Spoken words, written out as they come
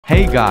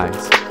Hey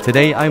guys,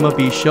 today I'ma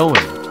be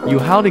showing you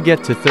how to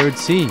get to third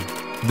scene.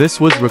 This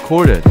was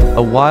recorded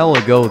a while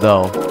ago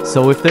though,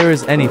 so if there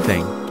is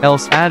anything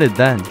else added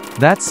then,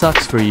 that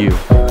sucks for you.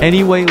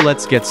 Anyway,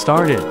 let's get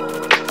started.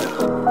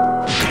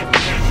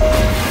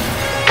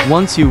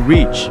 Once you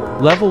reach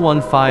level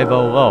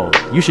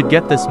 1500, you should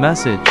get this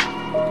message.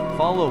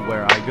 Follow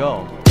where I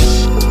go.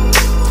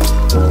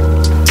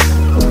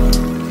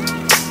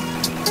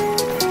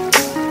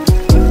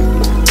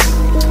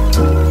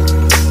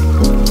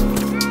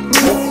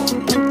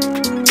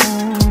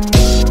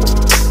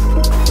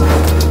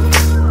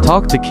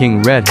 Talk to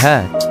King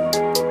Redhead.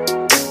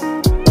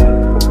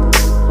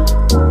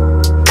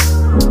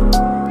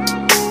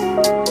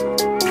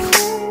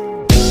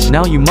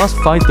 Now you must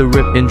fight the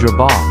Rip Indra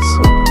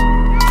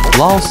boss.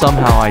 Lol,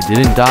 somehow I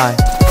didn't die.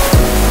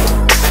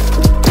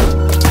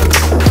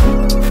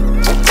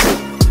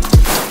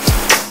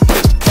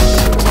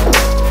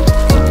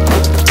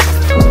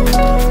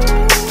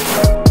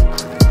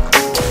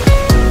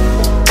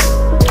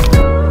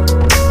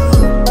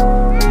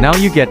 Now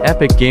you get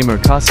Epic Gamer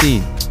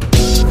cutscene.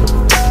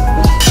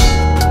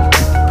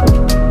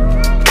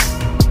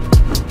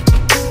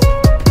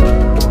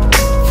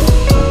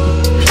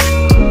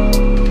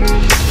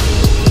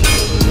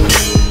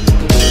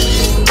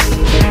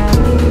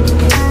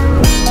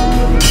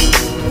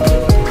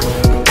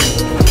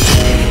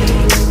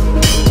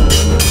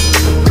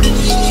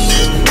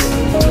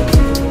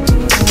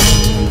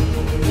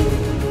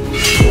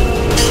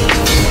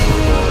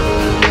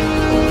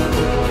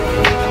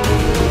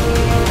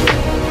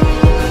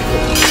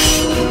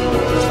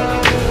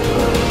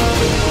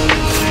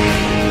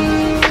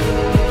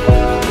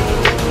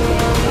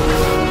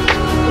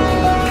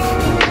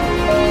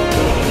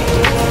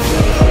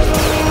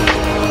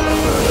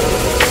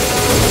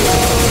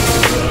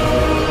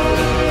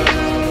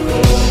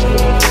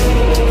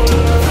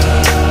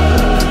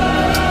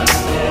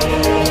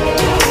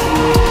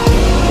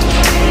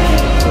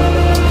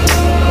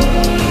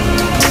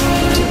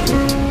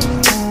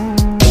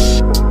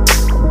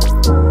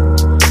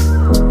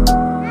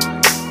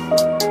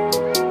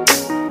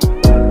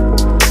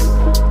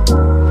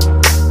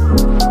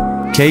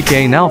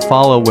 KK, now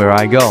follow where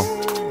I go.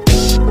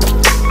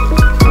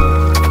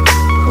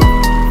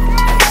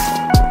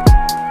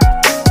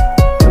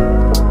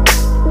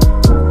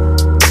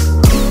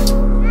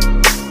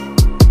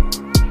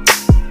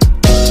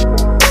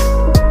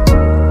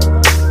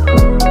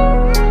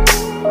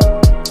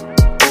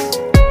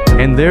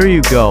 And there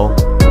you go.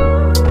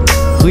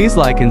 Please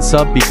like and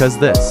sub because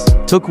this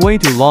took way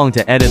too long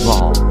to edit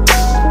lol.